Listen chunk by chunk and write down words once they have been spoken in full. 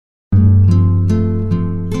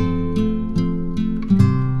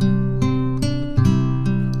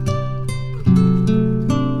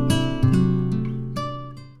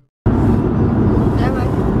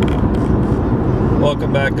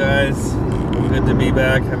Good to be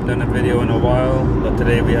back. Haven't done a video in a while, but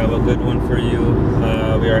today we have a good one for you.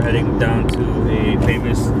 We are heading down to a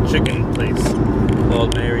famous chicken place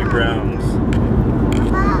called Mary Brown's.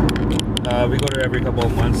 We go there every couple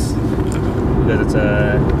of months because it's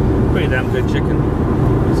a pretty damn good chicken.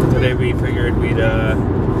 So today we figured we'd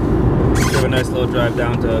give a nice little drive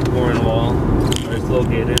down to Cornwall, where it's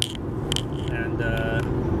located, and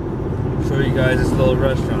show you guys this little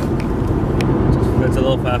restaurant. It's a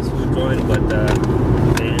little fast food joint, but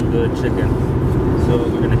damn good chicken. So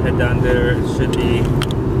we're gonna head down there. It should be,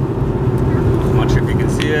 I'm not sure if you can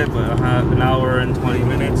see it, but an hour and 20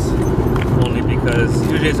 minutes. Only because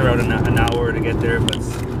usually it's around an hour to get there, but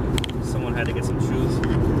someone had to get some shoes,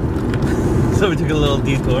 so we took a little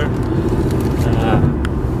detour.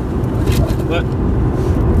 But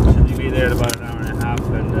should be there in about an hour and a half,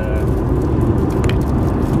 and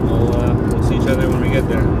we'll see each other when we get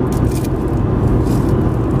there.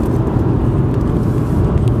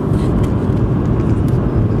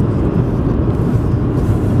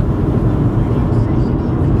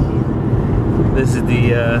 This is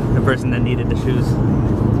the person that needed the shoes.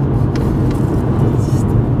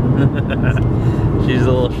 She's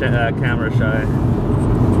a little camera shy,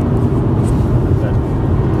 but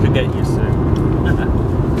could get used to it.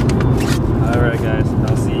 Alright guys,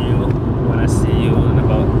 I'll see you when I see you in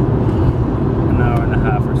about an hour and a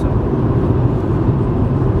half or so.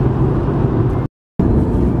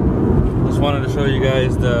 Just wanted to show you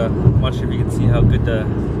guys I'm not sure if you can see how good the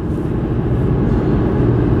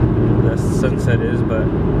sunset is, but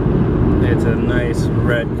it's a nice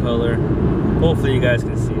red color. Hopefully you guys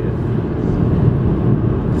can see it.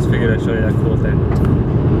 Just figured I'd show you that cool thing.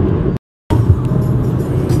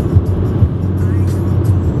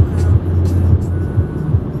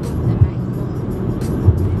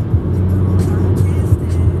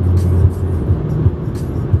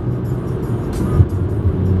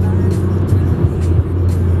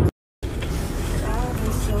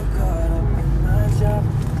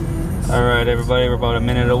 Alright everybody, we're about a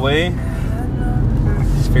minute away.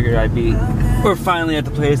 Just figured we're finally at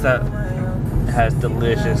the place that has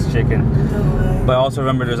delicious chicken. But also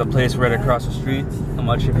remember there's a place right across the street. I'm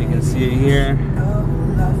not sure if you can see it here.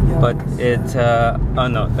 But oh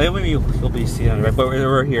no, maybe you'll be seeing it, right? But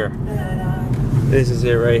we're here. This is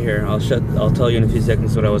it right here. I'll tell you in a few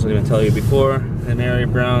seconds what I was going to tell you before. The Mary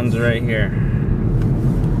Brown's right here.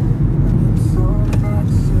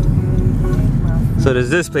 So there's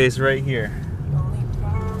this place right here.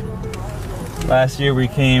 Last year we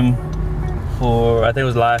came for, I think it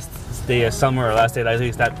was last day of summer or last day, at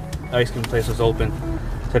least that ice cream place was open.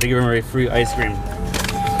 So to give them a free ice cream.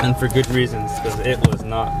 And for good reasons, because it was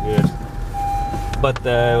not good. But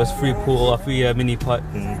it was free pool, a free mini putt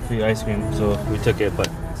and free ice cream, so we took it,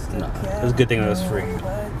 but no, it was a good thing that it was free.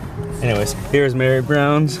 Anyways, here's Mary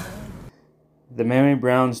Brown's. The Mary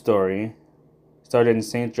Brown story started in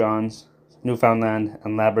St. John's, Newfoundland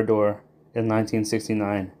and Labrador in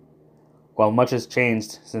 1969. While much has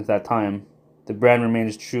changed since that time, the brand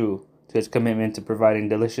remains true to its commitment to providing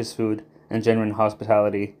delicious food and genuine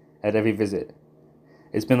hospitality at every visit.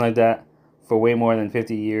 It's been like that for way more than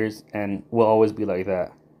 50 years and will always be like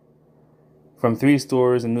that. From 3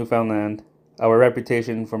 stores in Newfoundland, our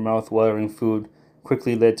reputation for mouth-watering food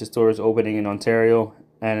quickly led to stores opening in Ontario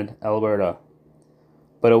and Alberta.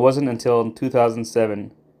 But it wasn't until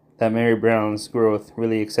 2007 that Mary Brown's growth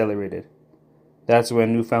really accelerated. That's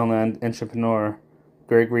when Newfoundland entrepreneur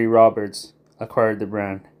Gregory Roberts acquired the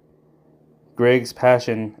brand. Greg's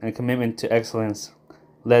passion and commitment to excellence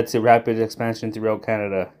led to rapid expansion throughout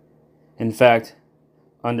Canada. In fact,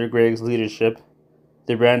 under Greg's leadership,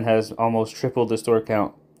 the brand has almost tripled the store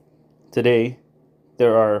count. Today,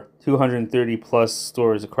 there are 230 plus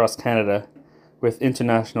stores across Canada, with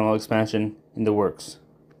international expansion in the works.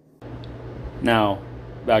 Now,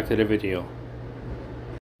 back to the video.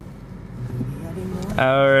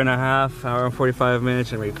 Hour and a half, hour and 45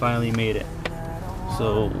 minutes, and we finally made it.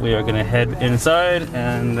 So we are gonna head inside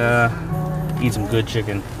and eat some good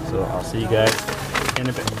chicken. So I'll see you guys in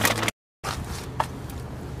a bit.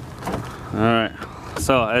 Alright,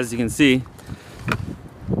 so as you can see,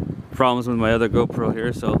 problems with my other GoPro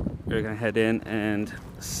here, so we're gonna head in and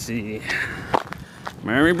see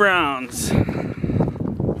Mary Brown's.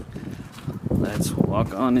 Let's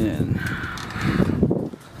walk on in.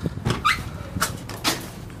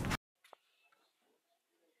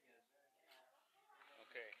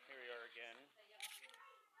 Okay, here we are again.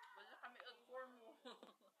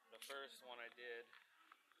 The first one I did,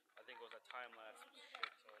 I think it was a time-lapse shit,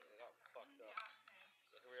 so it got fucked up.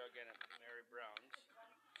 So here we are again at Mary Brown's.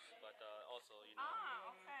 But also,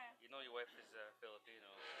 you know, your wife is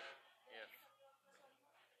Filipino. If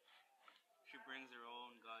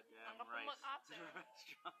rice to the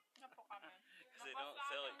restaurant. Because they don't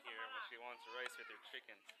sell it here when she wants rice with her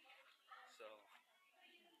chicken. So,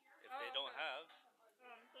 if they don't have,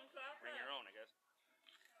 bring your own, I guess.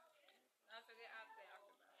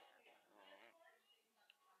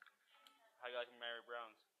 How you like Mary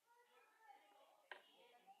Brown's?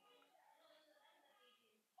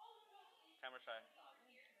 Camera shy.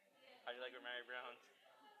 How do you like Mary Brown's?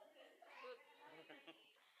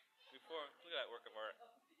 Before, look at that work of art.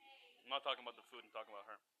 I'm not talking about the food, I'm talking about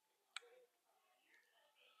her.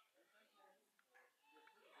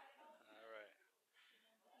 Alright.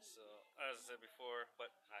 So, as I said before, but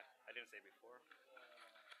I didn't say before,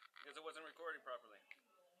 because it wasn't recording properly.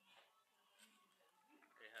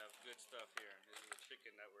 They have good stuff here. This is the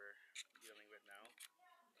chicken that we're dealing with now.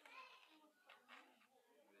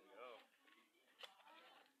 There you go.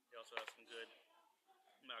 They also have some good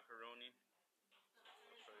macaroni.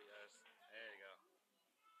 I'll show you guys. There you go.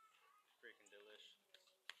 Freaking delish.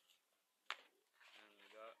 And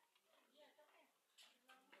we got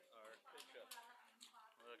our ketchup.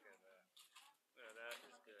 Look at that. Look at that.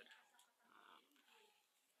 It's good.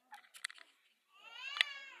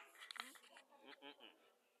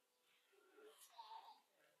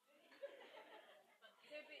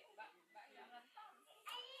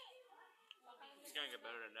 You can't get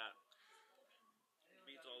better than that.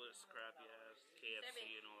 Beats all this crap he has,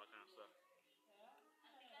 KFC and all that kind of stuff.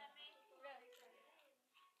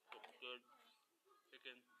 It's good.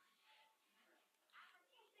 Chicken.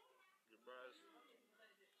 Good fries.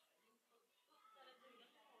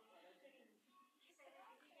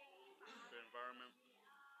 Good environment.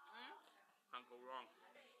 Can't go wrong.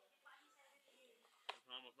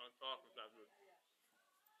 It's almost not soft, it's that good.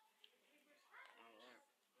 Alright.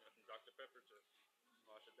 Got some Dr. Pepper to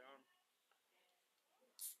wash it down.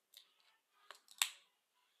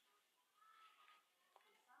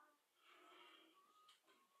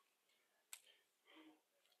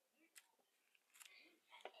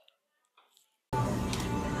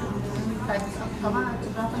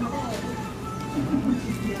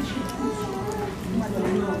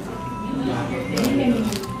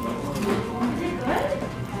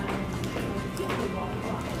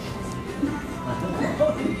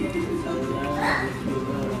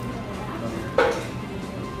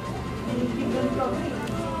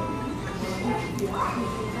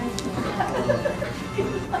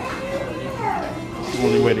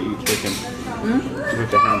 Only way to eat chicken is with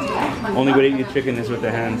the hands. Only way to eat chicken is with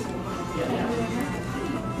the hands.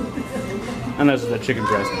 Unless it's a chicken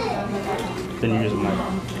breast. Then you use a knife.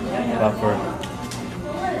 But for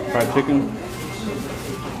fried chicken,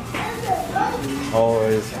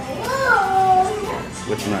 always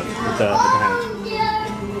with the knife, with the hands.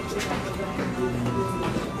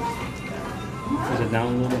 Is it down a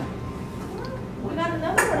little bit? We got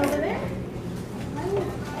another one over there.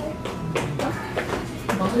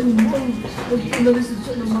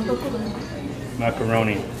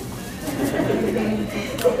 Macaroni.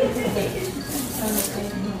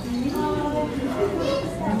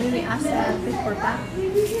 Maybe ask the for that.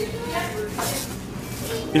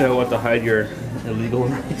 You know what to hide your illegal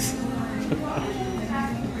rice?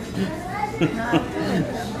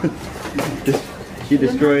 She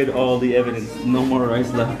destroyed all the evidence. No more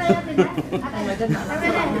rice left.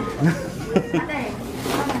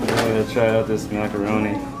 I'm gonna try out this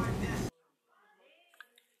macaroni. Oh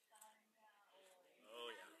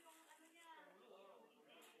yeah.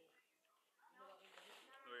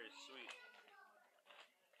 Very sweet.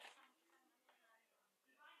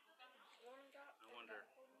 I wonder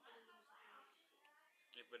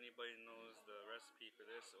if anybody knows the recipe for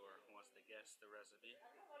this or wants to guess the recipe.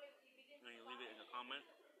 And you leave it in a comment.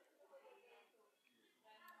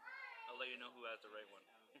 I'll let you know who has the right one.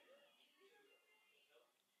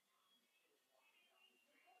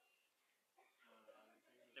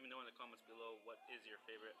 Let me know in the comments below what is your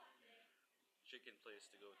favorite chicken place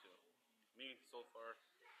to go to. Me, so far,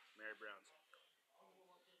 Mary Brown's.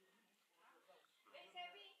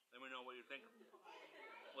 Let me know what you think.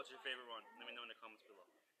 What's your favorite one? Let me know in the comments below.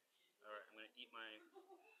 Alright, I'm gonna eat my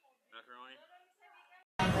macaroni.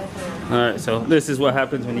 Alright, so this is what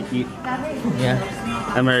happens when you eat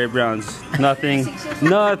at Mary Brown's. Nothing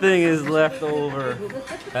is left over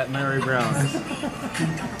at Mary Brown's.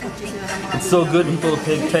 It's so good people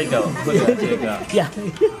take takeout. Look at that takeout. Yeah.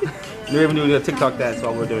 They're even doing a TikTok dance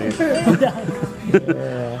while we're doing it.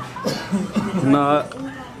 Not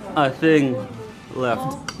a thing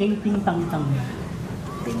left. Ting ting tang tang.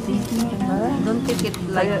 Don't take it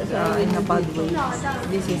like in a bad way.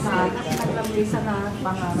 This is like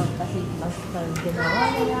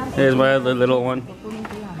Here's my other little one.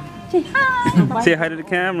 Say hi! Say hi to the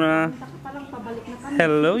camera.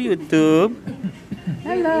 Hello, YouTube.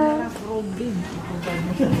 Hello!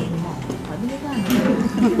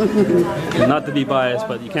 Not to be biased,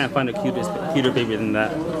 but you can't find a cuter baby than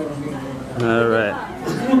that. Alright.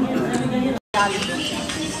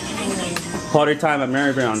 Party time at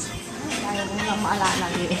Mary Brown's.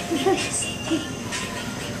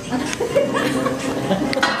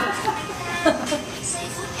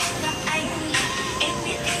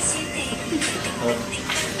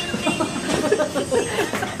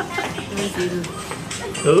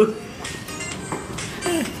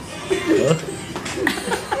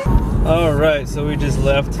 Alright, so we just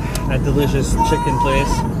left that delicious chicken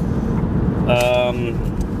place.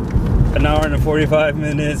 An hour and 45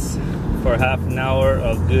 minutes for half an hour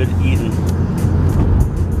of good eating.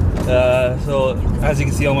 So as you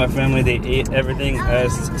can see, all my family, they ate everything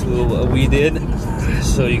as to what we did,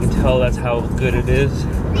 so you can tell that's how good it is.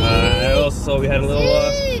 And also we had a little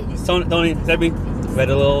Tony, Debbie, we had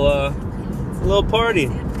a little party.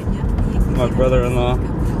 My brother-in-law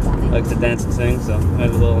likes to dance and sing, so we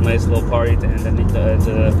had a nice little party to end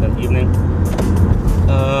the evening.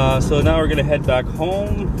 So now we're gonna head back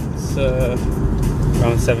home. It's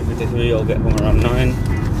around 7:53. I'll get home around 9,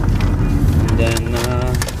 and then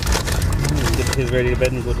get the kids ready to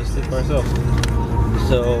bed and go to sleep for ourselves.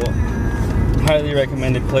 So, highly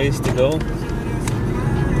recommended place to go.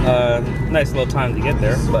 Nice little time to get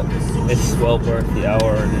there, but it's well worth the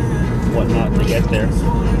hour and whatnot to get there.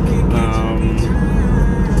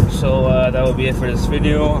 So that will be it for this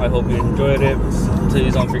video. I hope you enjoyed it.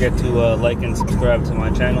 Please don't forget to like and subscribe to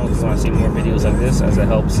my channel if you want to see more videos like this, as it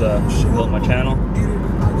helps build my channel.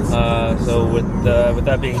 So with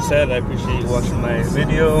that being said, I appreciate you watching my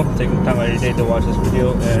video, taking the time out of your day to watch this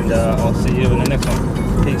video, and I'll see you in the next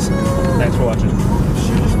one. Peace. Thanks for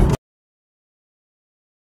watching.